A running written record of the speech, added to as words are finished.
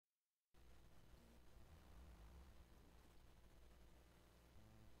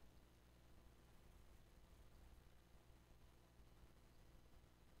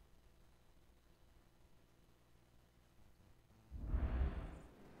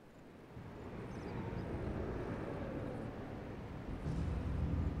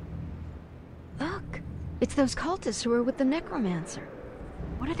It's those cultists who are with the necromancer.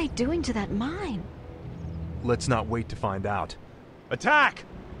 What are they doing to that mine? Let's not wait to find out. Attack!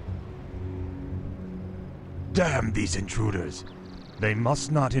 Damn these intruders. They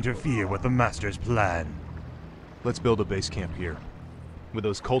must not interfere with the Master's plan. Let's build a base camp here. With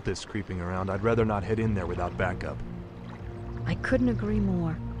those cultists creeping around, I'd rather not head in there without backup. I couldn't agree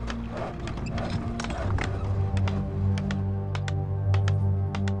more.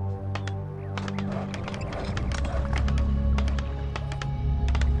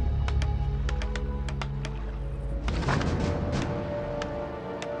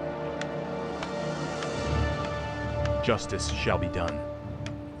 Justice shall be done.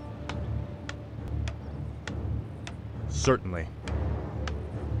 Certainly.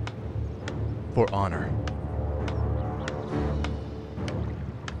 For honor.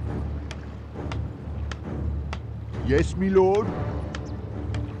 Yes, my lord.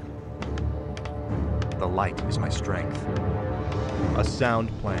 The light is my strength. A sound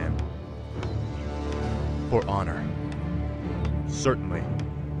plan. For honor. Certainly.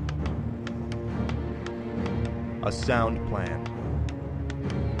 A sound plan.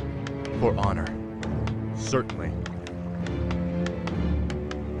 For honor. Certainly.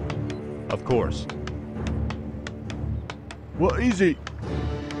 Of course. What is it?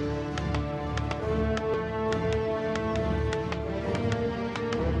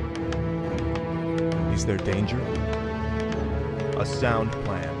 Is there danger? A sound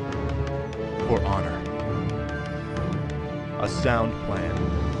plan. For honor. A sound plan.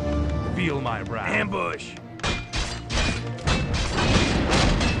 Feel my wrath. Ambush!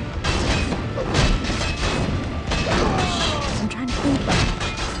 I'm trying to think.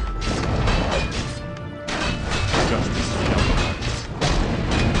 Justice shall be done.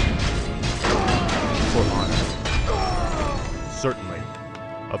 For honor. Certainly.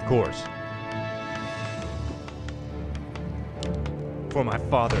 Of course. For my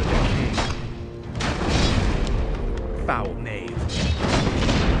father, the king. Foul knave.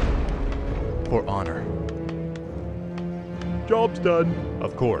 For honor. Job's done.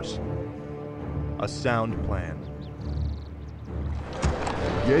 Of course. A sound plan.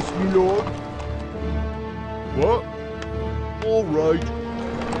 Yes, my lord. What? All right.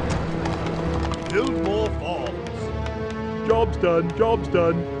 Build more falls. Job's done. Job's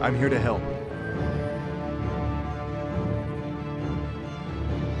done. I'm here to help.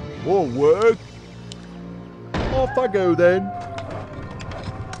 More work. Off I go then.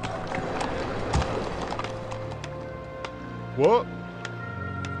 What?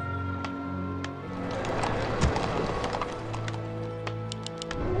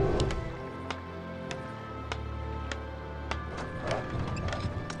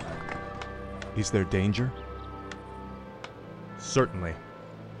 Is there danger? Certainly.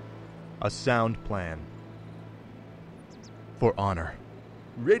 A sound plan. For honor.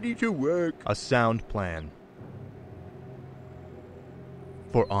 Ready to work. A sound plan.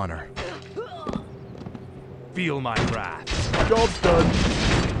 For honor. Feel my wrath. Job's done.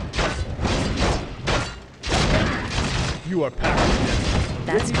 You are passionate.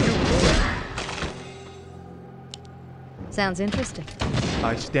 That's good. Sounds interesting.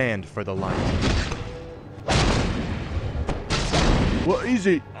 I stand for the light. What is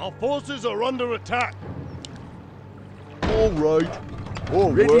it? Our forces are under attack. All right.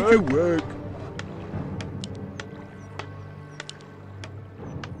 All ready to work.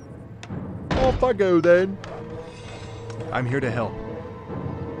 Off I go then. I'm here to help.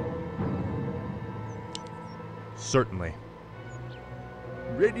 Certainly.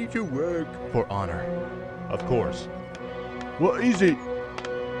 Ready to work. For honor. Of course. What is it?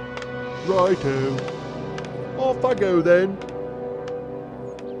 Righto. Off I go then.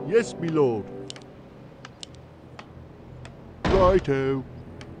 Yes, me lord. Righto.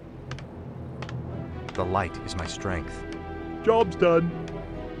 The light is my strength. Job's done.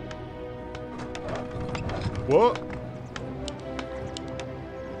 What?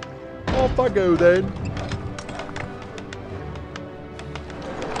 Off I go then.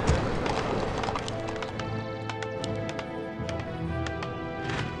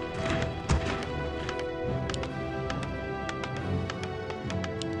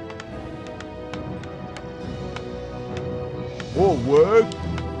 More work.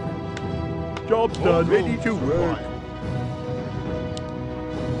 Job's done. Ready to work.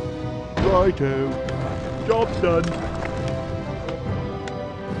 Righto. Job's done.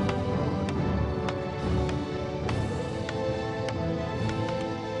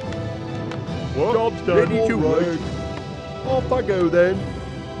 What? Job's done. Ready to work. Off I go then.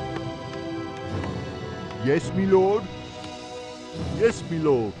 Yes, me lord. Yes, me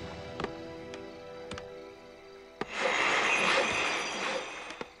lord.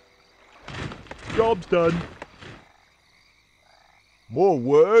 Job's done. More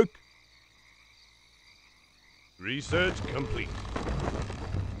work. Research complete.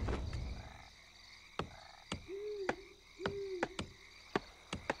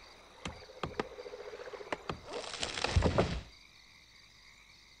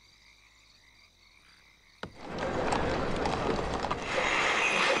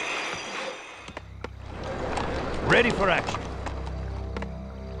 Ready for action.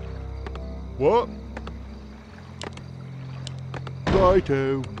 What?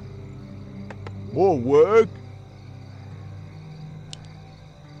 Righto. More work.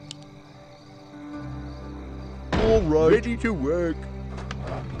 All right. Ready to work.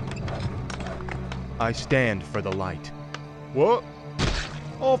 I stand for the light. What?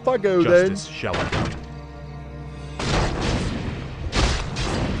 Off I go Justice shall be done. then.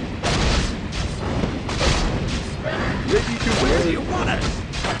 Ready to work. Where do you want us?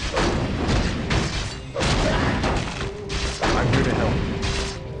 I'm here to help.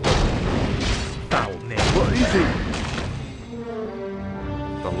 Foul name. What is it?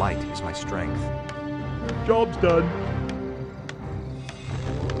 The light is my strength. Job's done.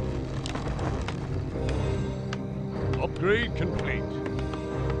 Upgrade complete.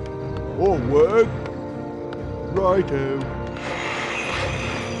 More work. Righto.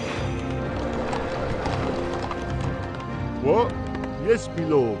 What? Yes, my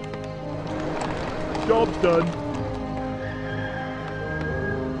lord. Job's done.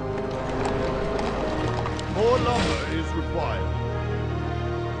 More lumber is required.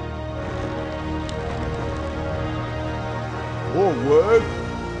 More work.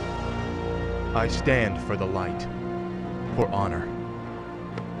 I stand for the light. For honor.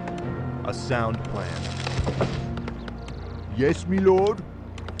 A sound plan. Yes, my lord.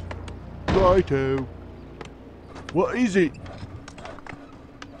 Righto. What is it?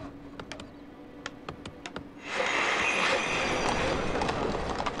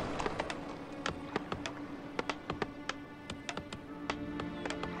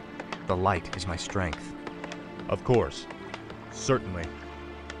 The light is my strength. Of course. Certainly.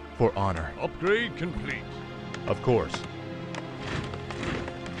 For honor. Upgrade complete. Of course.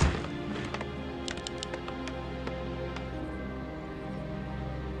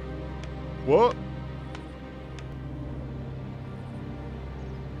 What?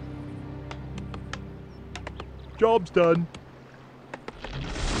 Job's done.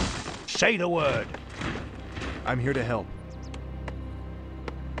 Say the word. I'm here to help.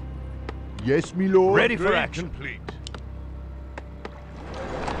 Yes, my lord. Ready for Upgrade action. complete.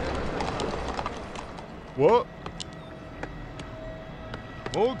 What?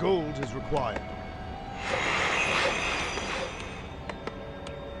 More gold is required.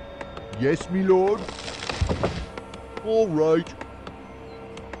 Yes, my lord. All right.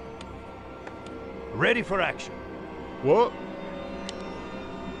 Ready for action. What?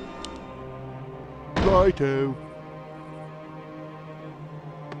 Righto.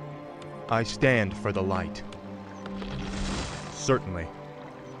 I stand for the light. Certainly.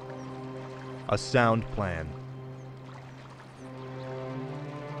 A sound plan.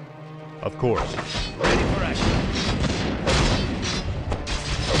 Of course. Ready for action.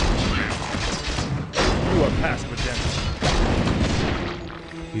 You are past redemption.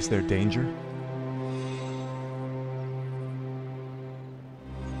 Is there danger?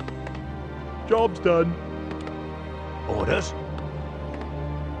 Job's done. Orders.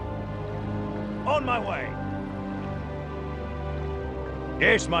 On my way.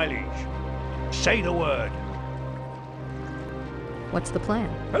 Yes, my liege. Say the word. What's the plan?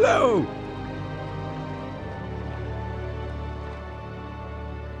 Hello!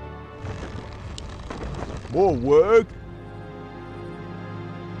 More work.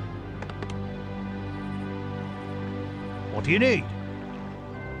 What do you need?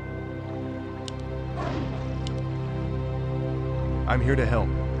 I'm here to help.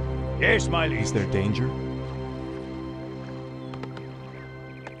 Yes, my liege. Is there danger?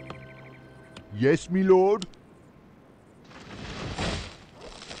 Yes, my lord.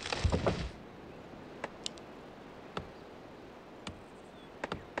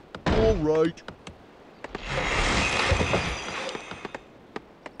 All right.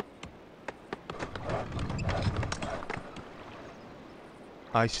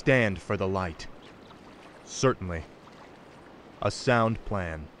 I stand for the light. Certainly. A sound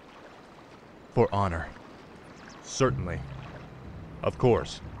plan. For honor. Certainly. Of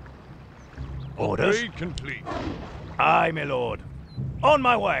course. Orders. Upgrade complete. Aye, my lord. On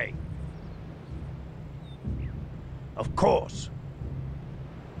my way. Of course.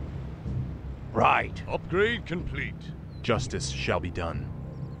 Right. Upgrade complete. Justice shall be done.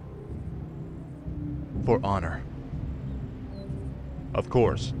 For honor. Of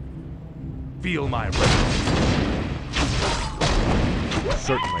course. Feel my wrath.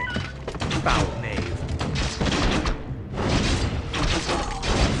 Certainly. Foul knave.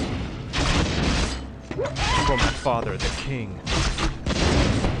 For my father, the king.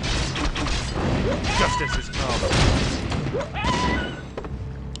 Justice is come.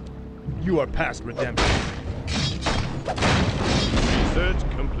 You are past redemption. Research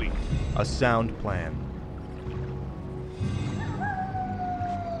complete. A sound plan.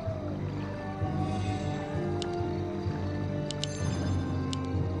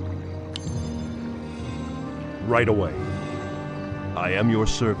 Right away. I am your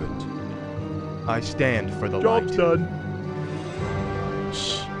servant. I stand for the Job's light. done.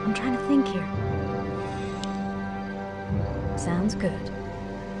 Shh, I'm trying to think here. Sounds good.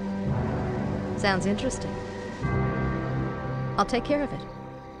 Sounds interesting. I'll take care of it.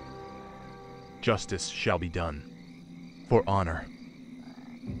 Justice shall be done. For honor.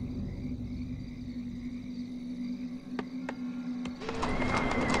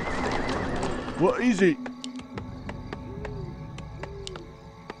 What is it?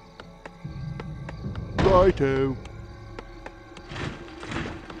 Righto.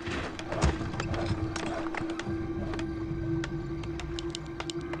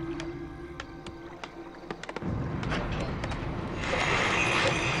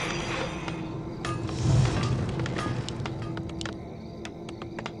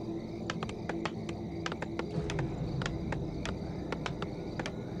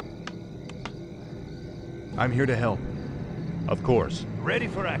 I'm here to help. Of course. Ready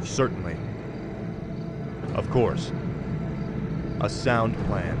for action. Certainly. Of course. A sound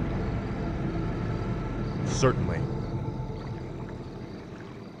plan. Certainly.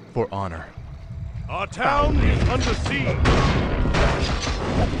 For honor. Our town is under siege.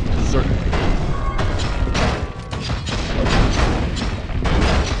 Certainly.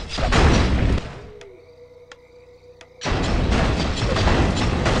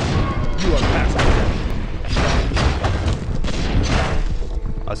 You are past redemption.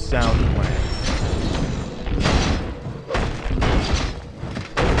 A sound plan.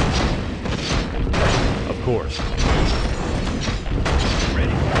 Of course.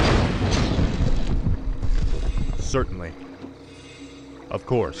 Ready. Certainly. Of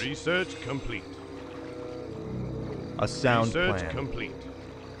course. Research complete. A sound Research plan. complete.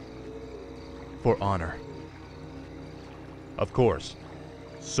 For honor. Of course.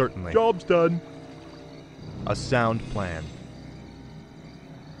 Certainly. Job's done. A sound plan.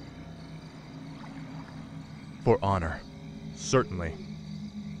 For honor. Certainly.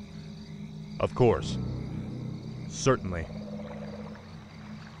 Of course. Certainly.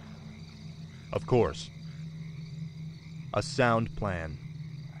 Of course. A sound plan.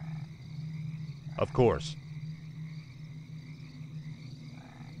 Of course.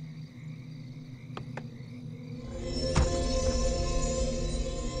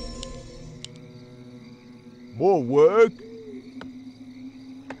 More work.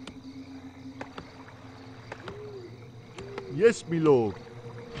 Yes, my lord.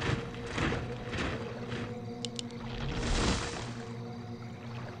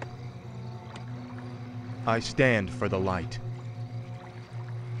 I stand for the light.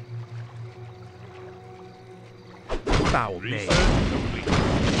 Foul Research knave. complete.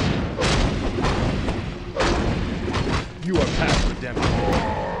 You are past redemption.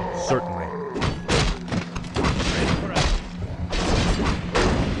 Certainly. Ready for action.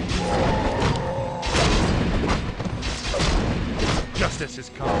 Justice is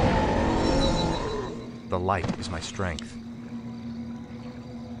come. The light is my strength.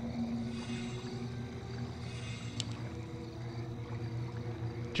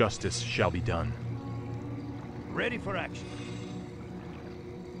 Justice shall be done. Ready for action.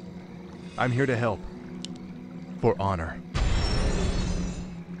 I'm here to help. For honor.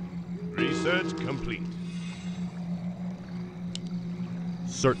 Research complete.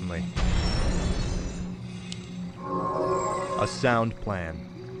 Certainly. A sound plan.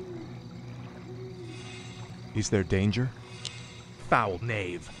 Is there danger? Foul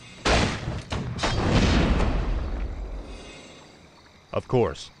knave. Of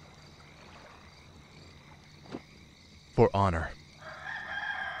course. For honor.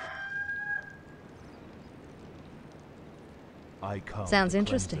 I come Sounds to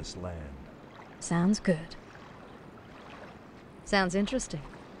interesting. cleanse this land. Sounds good. Sounds interesting.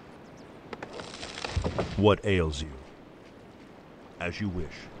 What ails you? As you wish.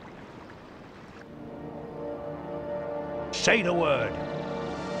 Say the word.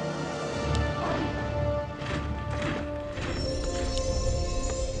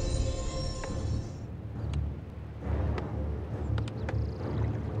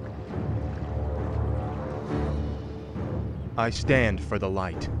 I stand for the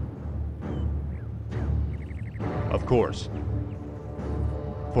light. Of course.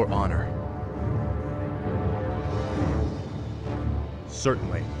 For honor.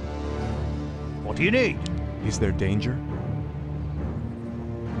 Certainly. What do you need? Is there danger?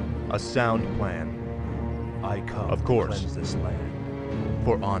 A sound plan. I come Of course. to cleanse this land.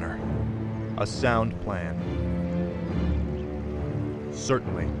 For honor. A sound plan.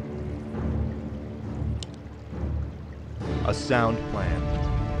 Certainly. A sound plan.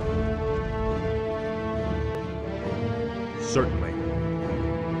 Certainly.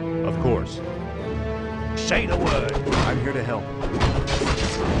 Of course. Say the word. I'm here to help.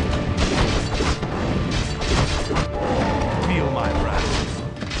 Feel my wrath.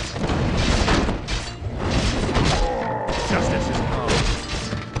 Justice is come.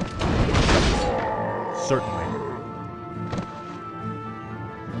 Certainly.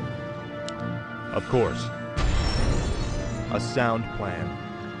 Of course. A sound plan.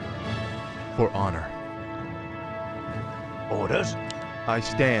 For honor. Orders? I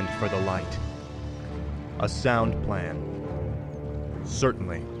stand for the light. A sound plan.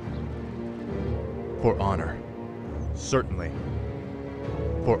 Certainly. For honor. Certainly.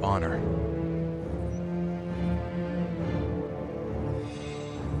 For honor.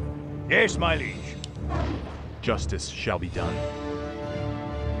 Yes, my liege. Justice shall be done.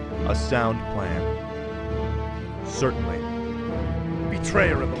 A sound plan. Certainly.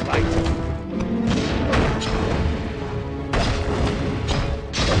 Betrayer of the light.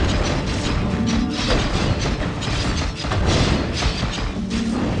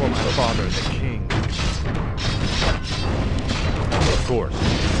 For my father, the king. Of course.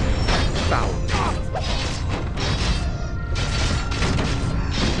 Foul.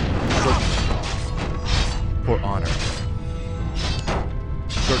 Certainly. For honor.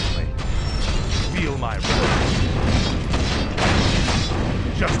 Certainly. Feel my wrath.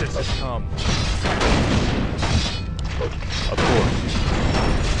 Justice has come. Of course.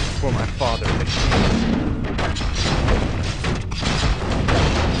 For my father, the king.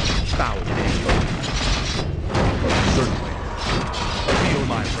 Foul name. Certainly. Feel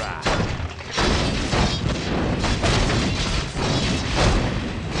my wrath.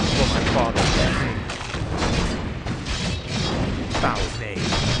 For my father, the king. Foul name.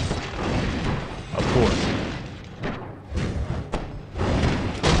 Of course.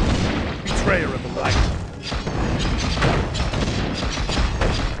 Betrayer of the light.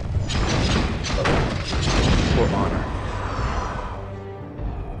 For honor.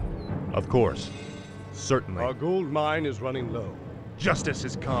 Of course. Certainly. Our gold mine is running low. Justice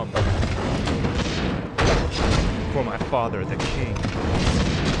has come. For my father, the king.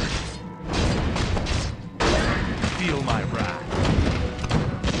 Feel my wrath.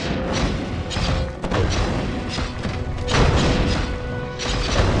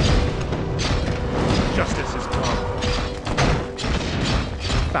 Justice has come.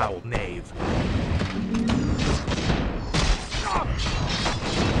 Foul knave.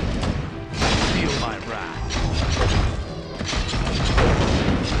 Feel my wrath.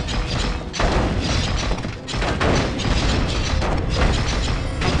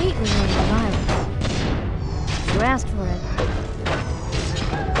 I hate resorting to violence. You asked for it.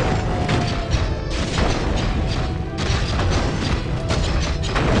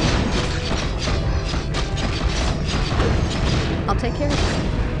 I'll take care of it.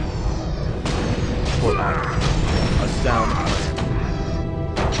 For honor. A sound plan.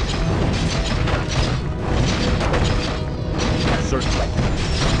 Certainly.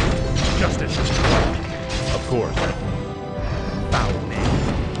 Justice has come. Of course. Foul name.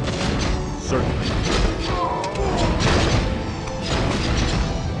 Certainly.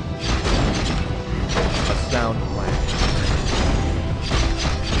 A sound plan.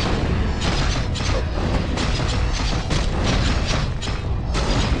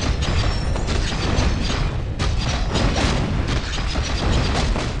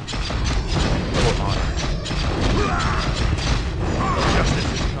 For honor. Justice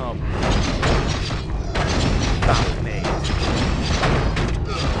has come. Foul name.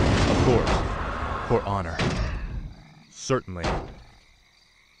 Of course. For honor. Certainly.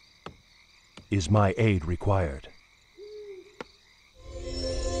 Is my aid required?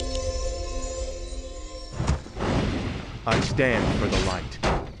 I stand for the light.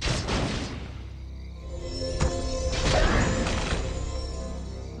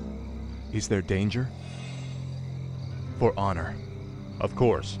 Is there danger? For honor. Of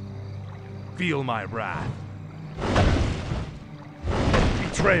course. Feel my wrath.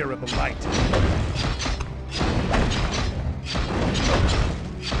 Betrayer of the light.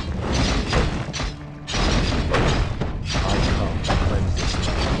 I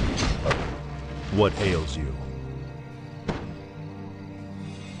What ails you?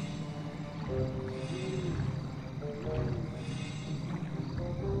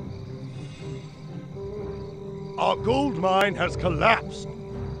 Our gold mine has collapsed.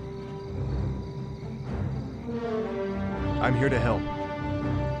 I'm here to help.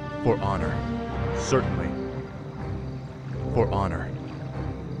 For honor. Certainly. For honor.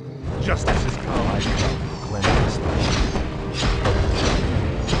 Justice has come. I shall cleanse this land.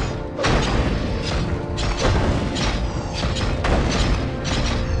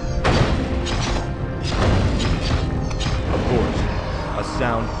 Of course, a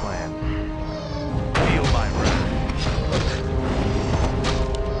sound plan. Feel my wrath.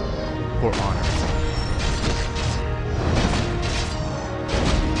 For honor.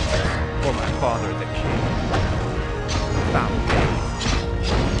 For my father, the king. Foul game.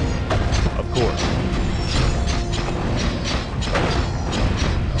 Of course.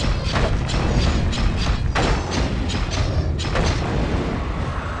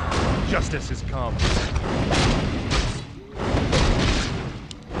 Justice has come.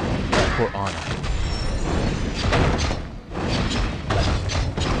 For honor.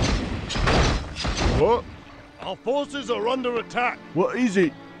 What? Our forces are under attack. What is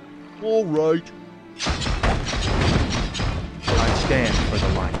it? All right. I stand for the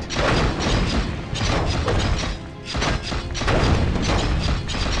light.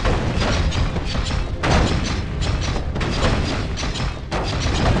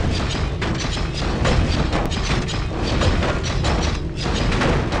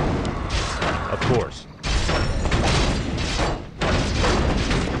 Of course.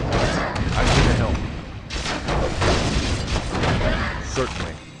 I'm here to help.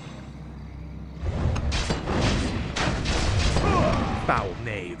 Certainly. Foul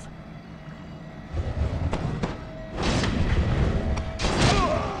knave.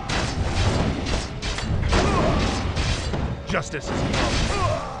 Justice has come.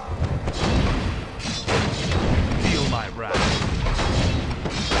 Feel my wrath.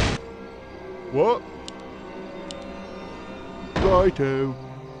 What? Righto.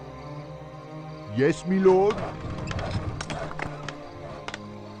 Yes, me lord.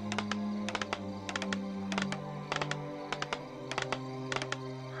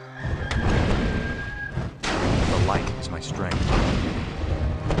 The light is my strength.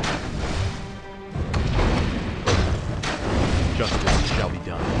 Justice shall be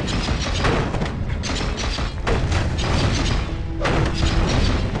done.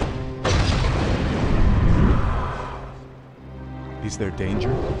 Is there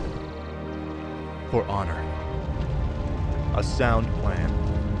danger? For honor. A sound plan.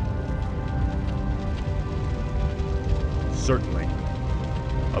 Certainly.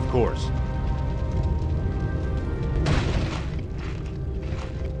 Of course.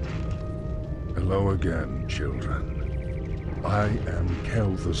 Hello again, children. I am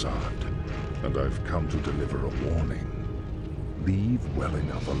Kel'Thuzad, and I've come to deliver a warning. Leave well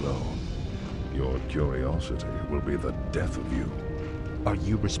enough alone. Your curiosity will be the death of you. Are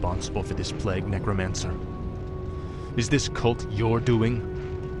you responsible for this plague, Necromancer? Is this cult your doing?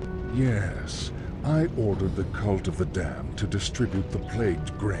 Yes, I ordered the Cult of the Damned to distribute the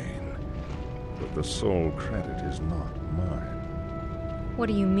plagued grain. But the sole credit is not mine. What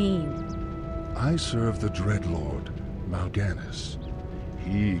do you mean? I serve the Dreadlord, Mal'Ganis.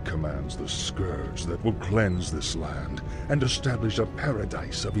 He commands the Scourge that will cleanse this land and establish a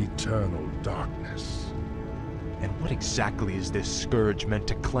paradise of eternal darkness. And what exactly is this Scourge meant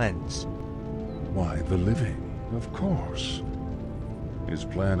to cleanse? Why, the living, of course. His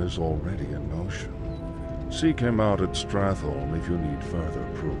plan is already in motion. Seek him out at Stratholme if you need further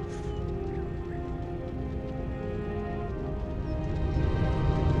proof.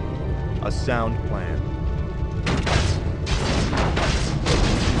 A sound plan.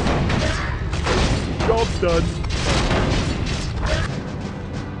 Job done.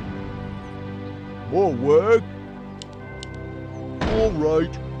 More work? All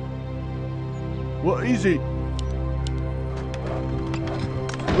right. What is it?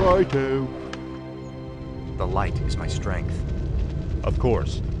 Righto. The light is my strength. Of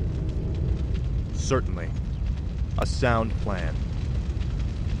course. Certainly. A sound plan.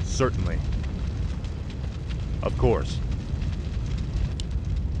 Certainly. Of course.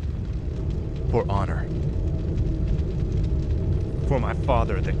 For honor. For my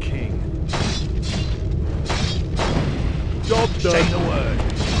father, the king. Job Say done. the word.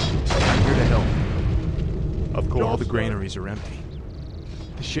 I'm here to help. Of course. All the Job granaries are empty.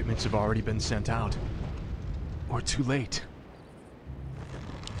 The shipments have already been sent out. Or too late.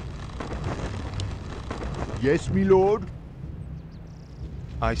 Yes, me lord.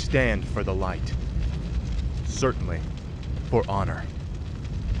 I stand for the light. Certainly. For honor.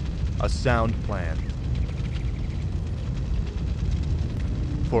 A sound plan.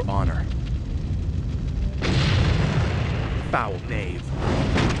 For honor. Foul knave.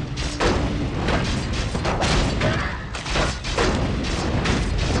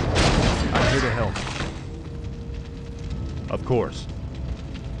 I'm here to help. Of course.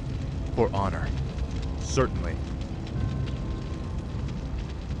 For honor. Certainly.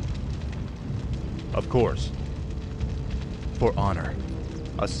 Of course. For honor.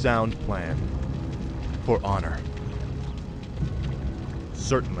 A sound plan. For honor.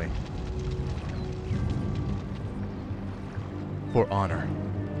 Certainly. For honor.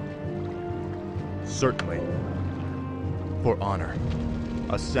 Certainly. For honor.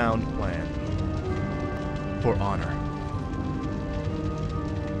 A sound plan. For honor.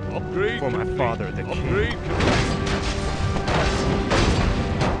 Upgrade For my complete. father, the king. Upgrade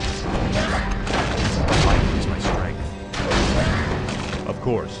Life is my strength. Of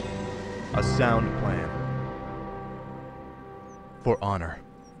course. A sound plan. For honor.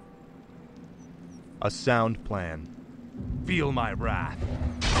 A sound plan. Feel my wrath.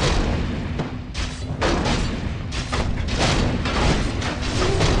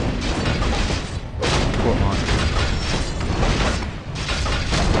 For honor.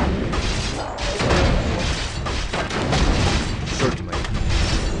 Certainly.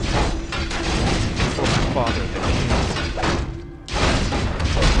 For my father, the king.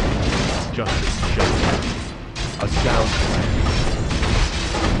 Justice shown. A sound plan.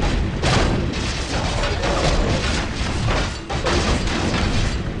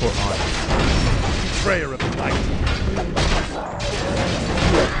 For honor. Betrayer of the night.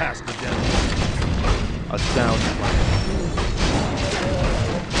 You are past the devil. A sound plan.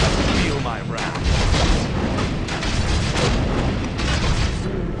 Feel my wrath.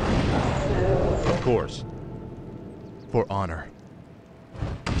 Of course. For honor.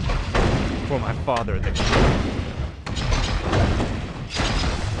 For my father, the king.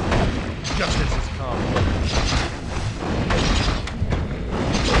 Justice has come.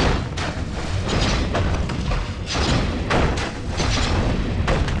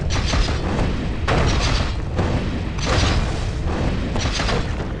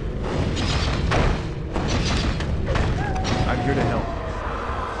 I'm here to help.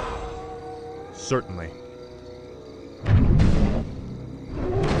 Certainly.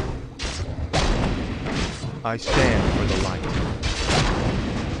 I stand for the light.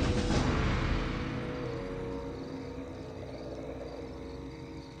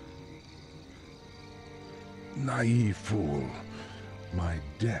 Naive fool. My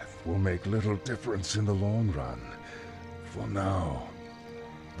death will make little difference in the long run. For now,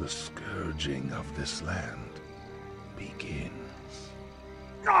 the scourging of this land begins.